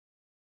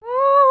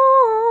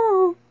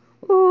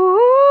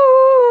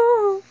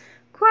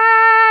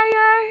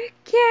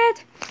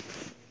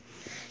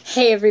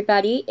Hey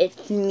everybody,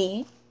 it's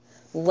me.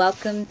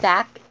 Welcome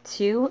back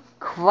to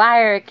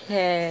Choir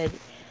Kid.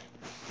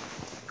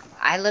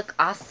 I look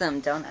awesome,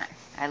 don't I?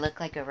 I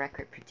look like a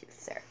record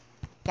producer.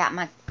 Got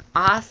my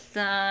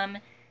awesome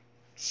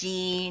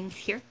jeans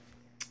here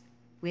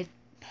with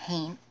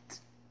paint.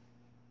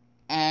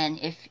 And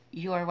if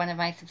you're one of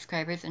my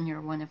subscribers and you're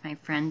one of my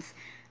friends,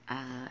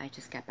 I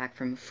just got back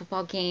from a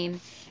football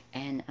game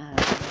and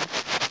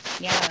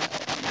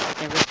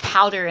there was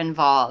powder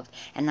involved,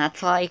 and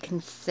that's all I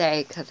can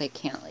say because I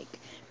can't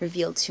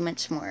reveal too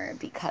much more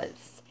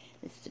because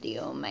this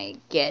video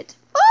might get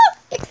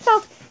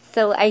expelled.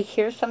 So I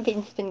hear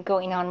something's been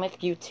going on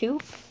with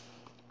YouTube.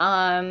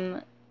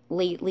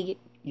 Lately,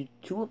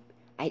 YouTube.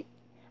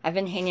 I've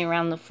been hanging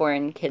around the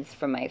foreign kids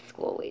from my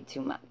school way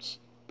too much,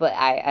 but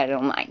I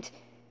don't mind.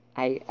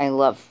 I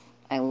love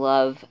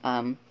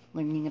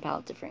learning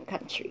about different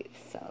countries,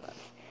 so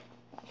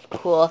that's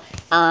cool.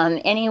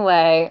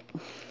 Anyway,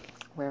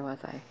 where was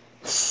I?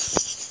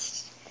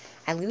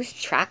 I lose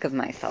track of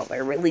myself. I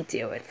really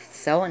do. It's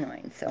so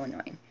annoying, so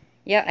annoying.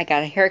 Yeah, I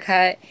got a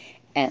haircut,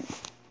 and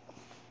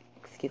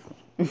excuse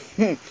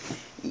me.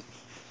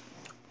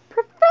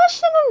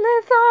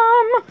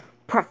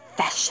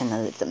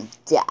 Professionalism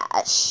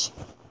dash.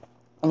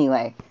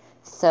 Anyway,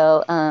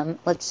 so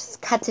let's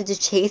just cut to the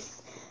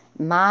chase.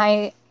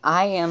 I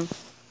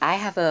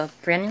have a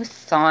brand new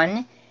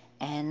song,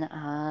 and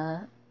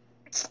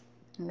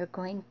you're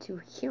going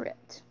to hear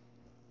it.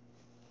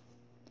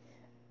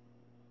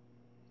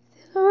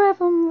 Feel the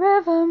rhythm,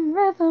 rhythm,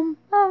 rhythm,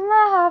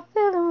 I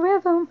feel the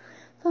rhythm,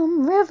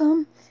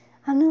 rhythm.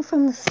 I knew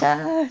from the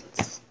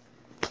start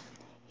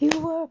you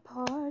were a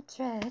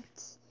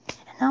portrait,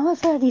 and I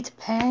was ready to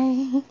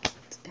paint.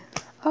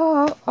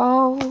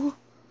 Oh,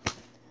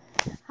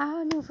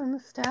 I knew from the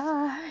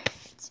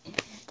start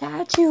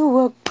that you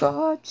were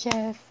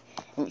gorgeous,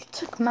 and you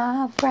took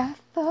my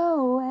breath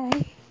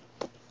away.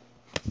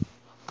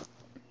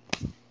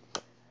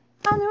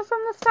 I knew from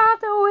the start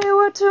that we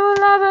were two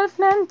lovers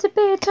meant to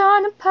be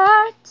torn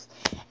apart.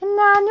 And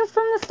I knew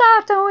from the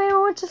start that we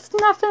were just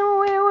nothing,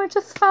 we were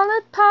just falling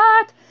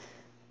apart.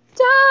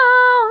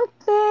 Don't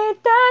be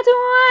that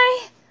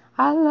way.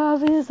 Our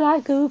love is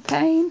like a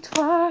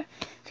painter.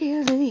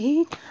 Feel the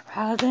heat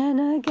rising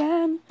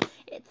again.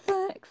 It's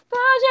an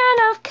explosion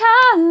of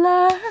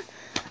color.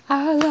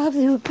 Our love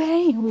is a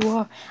paint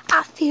war.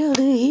 I feel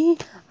the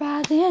heat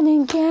rising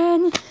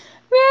again.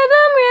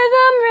 Rhythm,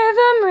 rhythm,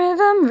 rhythm,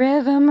 rhythm,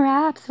 rhythm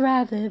raps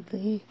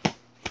rapidly.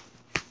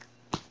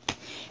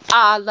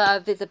 Our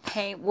love is a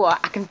paint war.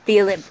 I can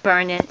feel it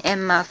burning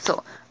in my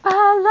soul.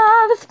 Our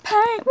love is a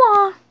paint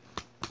war.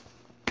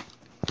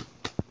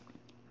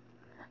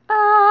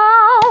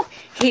 Oh,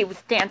 he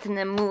was dancing in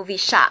a movie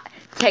shot,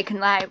 taking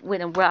life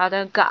with a what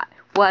I got.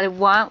 What I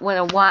want,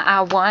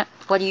 I want.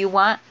 What do you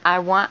want? I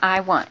want.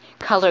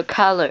 Color,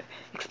 color.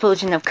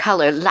 Explosion of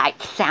color,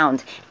 light,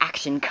 sound,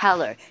 action,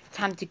 color.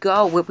 Time to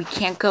go where we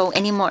can't go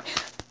anymore.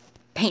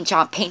 Paint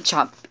job,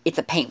 it's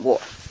a paint war.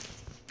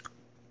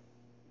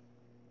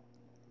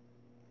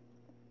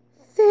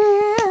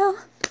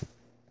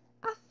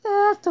 I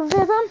felt the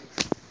rhythm.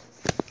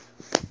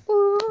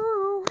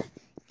 Ooh,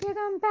 get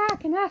him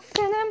back and I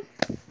sent him.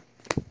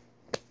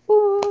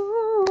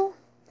 Ooh,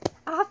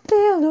 I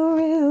feel the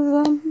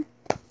rhythm.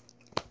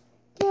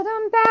 Get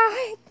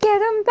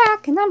him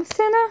back and I'm a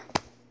sinner.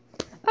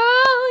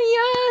 Oh,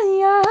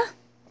 yeah.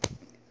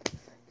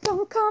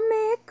 Don't call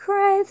me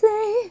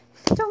crazy.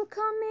 Don't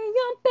call me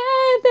your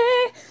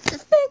baby.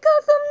 Just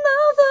because I'm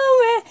over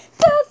it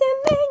doesn't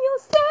mean you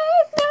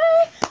save me.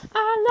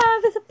 Our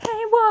love is a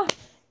paint war.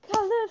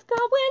 Colors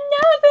going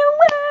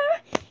everywhere.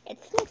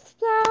 It's an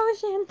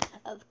explosion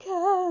of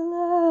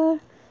color.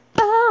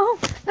 Oh,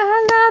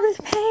 our love is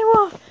a paint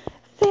war.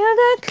 Feel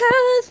the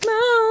colors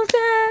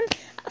moving.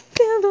 I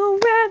feel the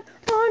red,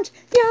 orange,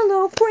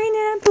 yellow, green,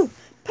 and blue,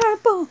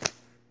 purple,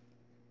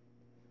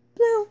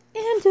 blue,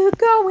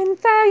 indigo, and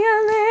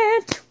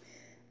violet.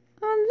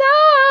 Our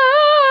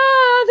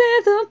love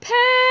is a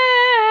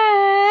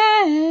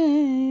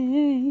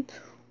paint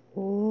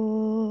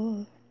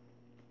war.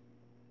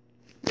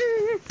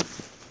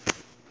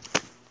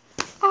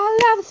 Our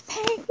love is a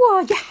paint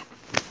war, yeah.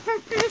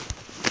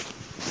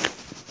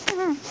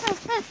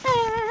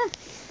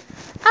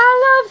 Our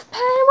love is a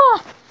paint war.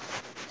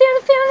 Feel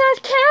the feeling I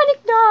can't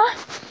ignore.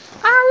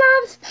 Our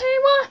love is a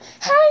paint war.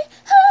 Hey.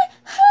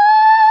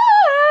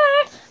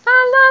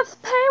 Our love is a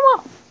paint war.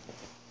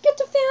 Get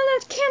the feeling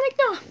that you can't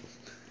ignore.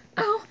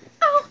 Oh,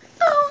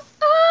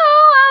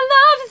 our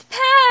love is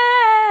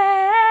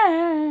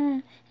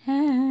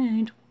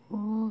paint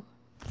war.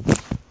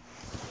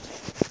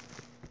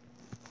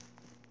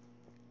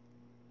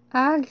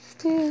 I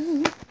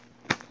still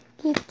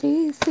get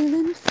these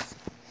feelings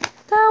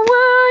that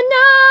were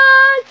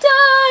not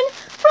done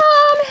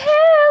from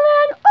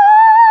healing.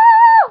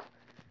 Oh,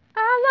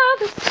 our love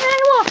is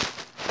paint war.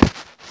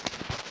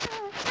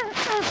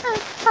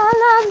 Our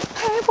love is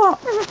paint war.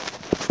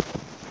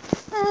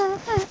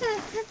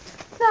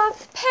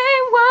 Love's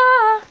paint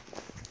war.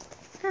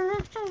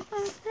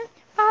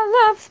 Our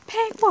love's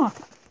paint war.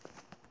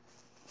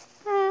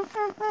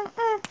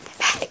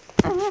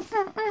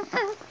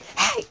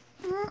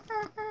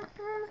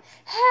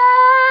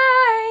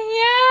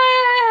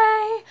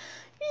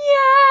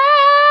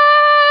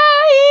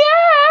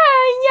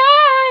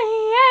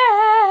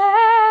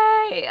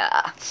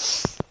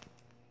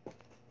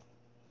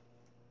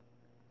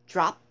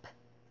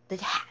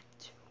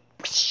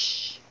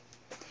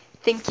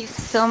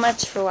 so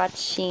much for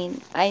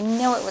watching. I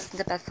know it wasn't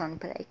the best song,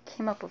 but I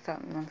came up with it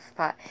on the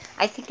spot.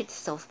 I think it's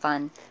so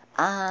fun.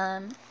 I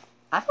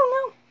don't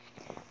know.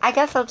 I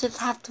guess I'll just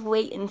have to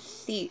wait and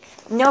see.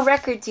 No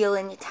record deal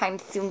anytime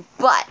soon,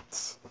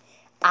 but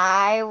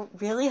I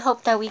really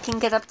hope that we can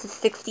get up to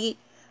 70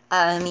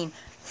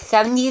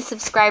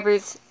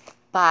 subscribers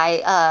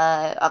by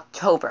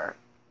October.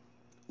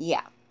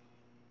 Yeah.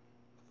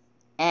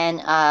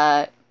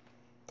 And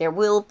there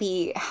will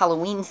be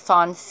Halloween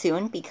songs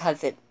soon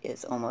because it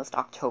is almost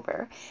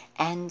October.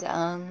 And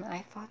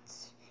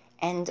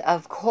and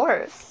of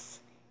course,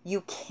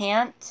 you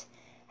can't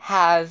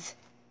have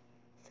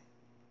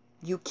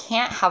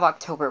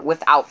October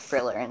without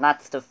Thriller, and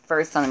that's the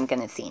first one I'm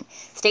gonna sing.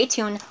 Stay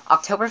tuned,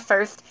 October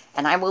 1st,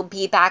 and I will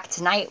be back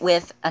tonight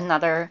with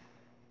another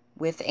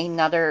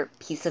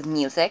piece of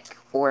music,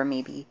 or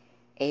maybe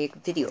a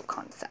video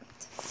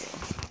concept.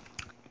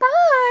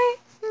 Bye!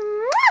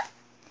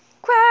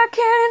 Quack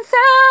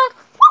South!